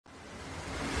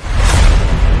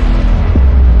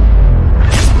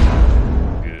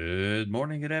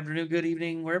morning, good afternoon, good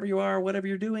evening, wherever you are, whatever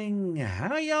you're doing.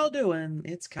 How y'all doing?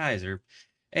 It's Kaiser.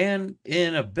 And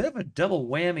in a bit of a double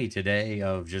whammy today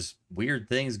of just weird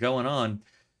things going on.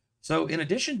 So, in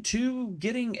addition to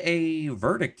getting a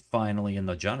verdict finally in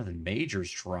the Jonathan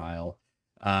Majors trial,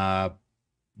 uh,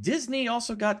 Disney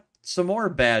also got some more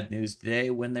bad news today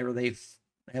when they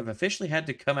have officially had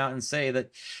to come out and say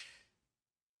that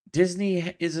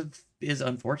Disney is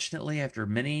unfortunately, after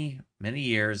many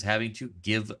years, having to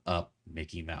give up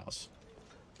Mickey Mouse.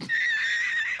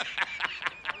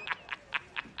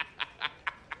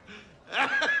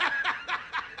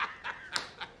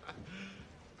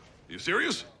 You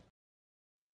serious?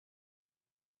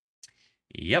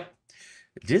 Yep.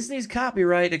 Disney's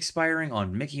copyright expiring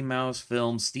on Mickey Mouse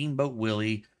film Steamboat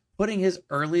Willie, putting his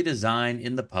early design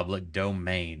in the public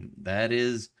domain. That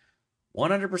is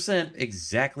 100%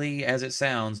 exactly as it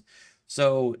sounds.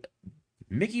 So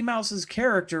Mickey Mouse's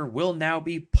character will now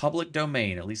be public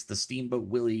domain, at least the Steamboat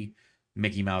Willie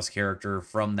Mickey Mouse character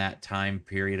from that time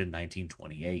period in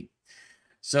 1928.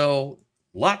 So,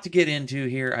 a lot to get into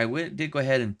here. Did go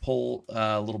ahead and pull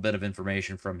a little bit of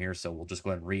information from here, so we'll just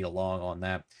go ahead and read along on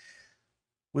that.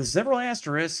 With several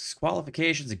asterisks,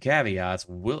 qualifications, and caveats,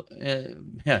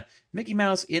 Mickey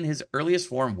Mouse in his earliest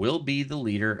form will be the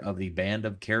leader of the band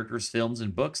of characters, films,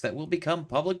 and books that will become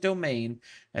public domain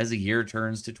as the year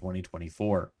turns to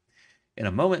 2024. In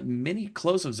a moment many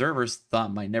close observers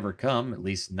thought might never come, at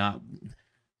least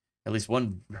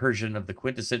one version of the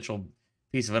quintessential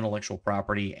piece of intellectual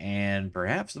property and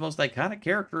perhaps the most iconic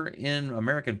character in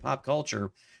American pop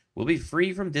culture will be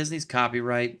free from Disney's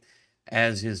copyright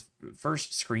as his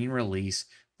first screen release,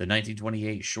 the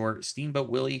 1928 short Steamboat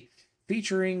Willie,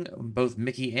 featuring both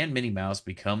Mickey and Minnie Mouse,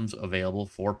 becomes available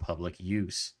for public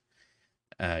use.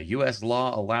 U.S.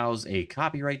 law allows a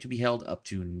copyright to be held up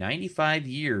to 95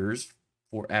 years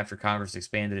after Congress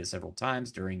expanded it several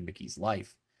times during Mickey's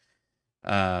life.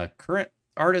 Current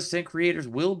artists and creators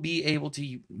will be able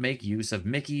to make use of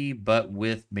Mickey, but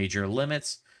with major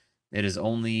limits. It is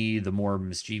only the more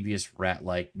mischievous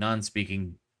rat-like,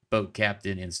 non-speaking boat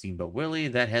captain in Steamboat Willie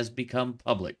that has become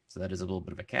public. So that is a little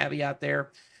bit of a caveat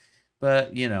there.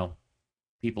 But,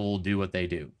 people will do what they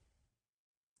do.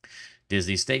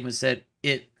 Disney's statement said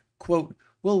it, quote,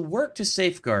 will work to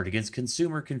safeguard against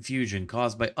consumer confusion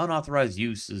caused by unauthorized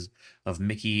uses of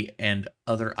Mickey and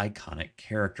other iconic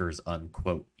characters,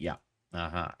 unquote. Yeah.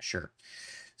 Sure.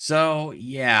 So,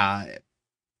 yeah,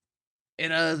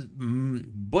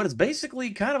 what is basically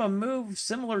kind of a move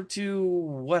similar to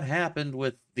what happened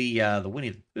with the Winnie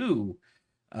the Pooh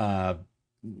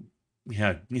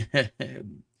yeah,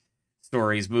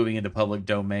 stories moving into public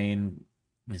domain.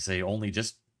 I say only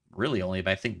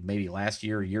I think maybe last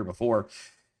year or year before.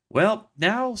 Well,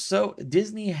 now so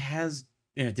Disney's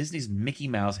Mickey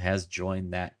Mouse has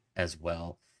joined that as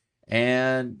well.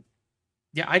 And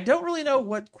yeah, I don't really know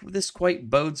what this quite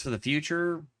bodes for the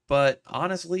future, but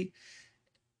honestly,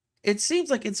 it seems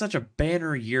like it's such a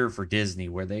banner year for Disney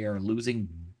where they are losing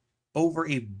over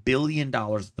 $1 billion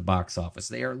at the box office.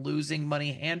 They are losing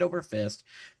money hand over fist.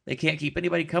 They can't keep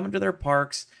anybody coming to their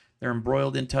parks. They're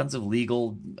embroiled in tons of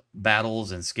legal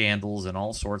battles and scandals and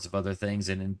all sorts of other things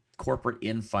and in corporate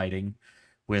infighting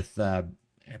with Bob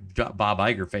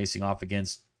Iger facing off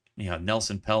against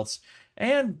Nelson Peltz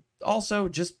and also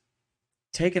just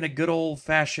taking a good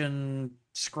old-fashioned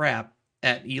scrap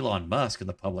at Elon Musk in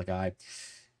the public eye.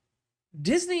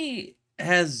 Disney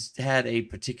has had a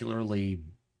particularly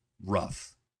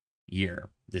rough year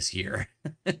this year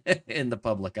in the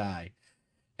public eye.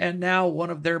 And now one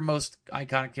of their most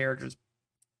iconic characters,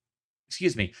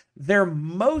 their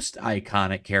most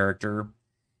iconic character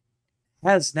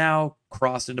has now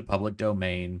crossed into public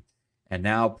domain and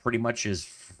now pretty much is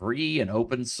free and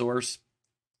open source,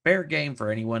 fair game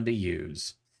for anyone to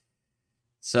use.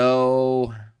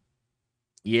 So,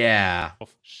 yeah.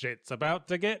 Shit's about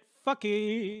to get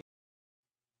fucky.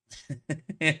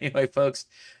 Anyway, folks,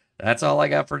 that's all I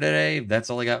got for today.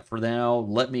 That's all I got for now.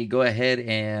 Let me go ahead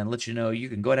and let you know you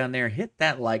can go down there, hit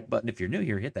that like button. If you're new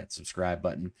here, hit that subscribe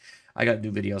button. I got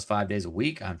new videos 5 days a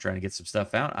week. I'm trying to get some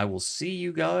stuff out. I will see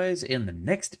you guys in the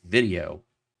next video.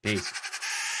 Peace.